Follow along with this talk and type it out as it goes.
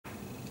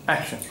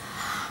Action.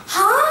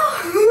 हाँ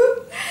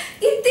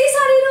इतने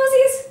सारे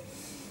रोजेस।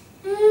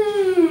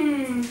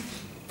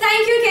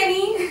 थैंक यू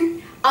केनी।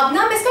 अब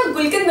ना मैं इसका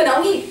गुलकंद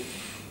बनाऊंगी।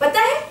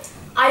 पता है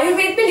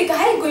आयुर्वेद में लिखा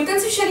है गुलकंद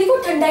से शरीर को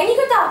ठंडा ही नहीं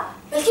करता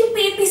बल्कि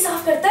पेट भी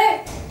साफ करता है।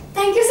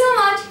 Thank you so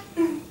much.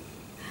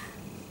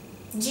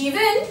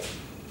 जीवन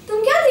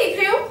तुम क्या देख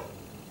रहे हो?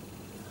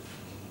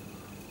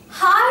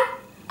 हार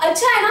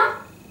अच्छा है ना?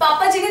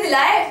 पापा जी ने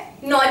दिलाया है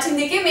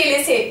नौचंदी के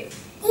मेले से।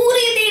 पूरे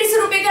 150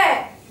 रुपए का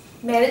है।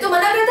 मैंने तो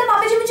मना करा था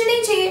पापा जी मुझे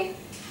नहीं चाहिए,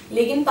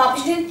 लेकिन पापा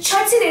जी ने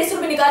झट से 150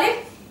 रुपए निकाले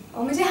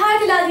और मुझे हार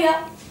दिला दिया।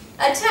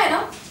 अच्छा है ना?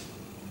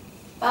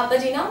 पापा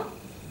जी ना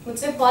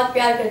मुझसे बहुत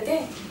प्यार करते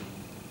हैं।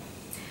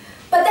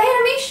 पता है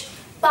रमेश,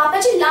 पापा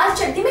जी लाल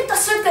चड्डी में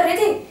कसरत कर रहे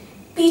थे,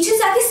 पीछे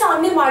से आके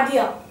सामने मार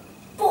दिया।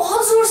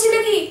 बहुत जोर से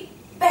लगी,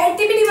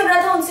 बैठते भी नहीं बन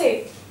रहा था उनसे।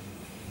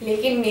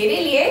 लेकिन मेरे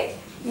लिए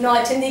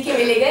नौचंदी के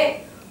मेले गए,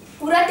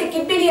 पूरा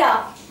टिकट भी लिया,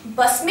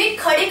 बस में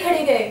खड़े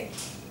खड़े गए।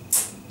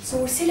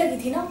 जोर से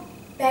लगी थी ना,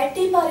 बैठ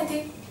नहीं पा रहे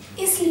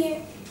थे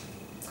इसलिए।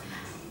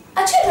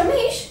 अच्छा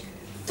रमेश,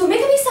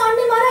 तुम्हें कभी सांड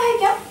ने मारा है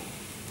क्या?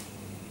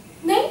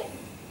 नहीं,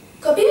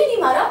 कभी भी नहीं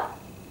मारा?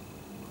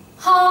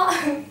 हाँ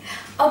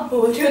अब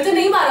बोल रहे हो तो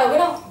नहीं मारा होगा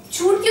ना,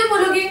 झूठ क्यों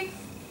बोलोगे?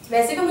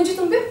 वैसे तो मुझे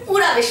तुम पे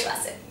पूरा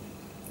विश्वास है।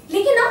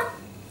 लेकिन ना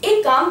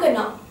एक काम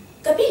करना,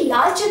 कभी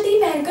लाल चड्डी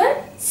पहनकर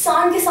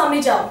सांड के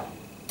सामने जाओ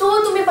तो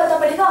तुम्हें पता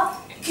पड़ेगा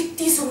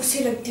कितनी जोर से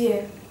लगती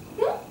है।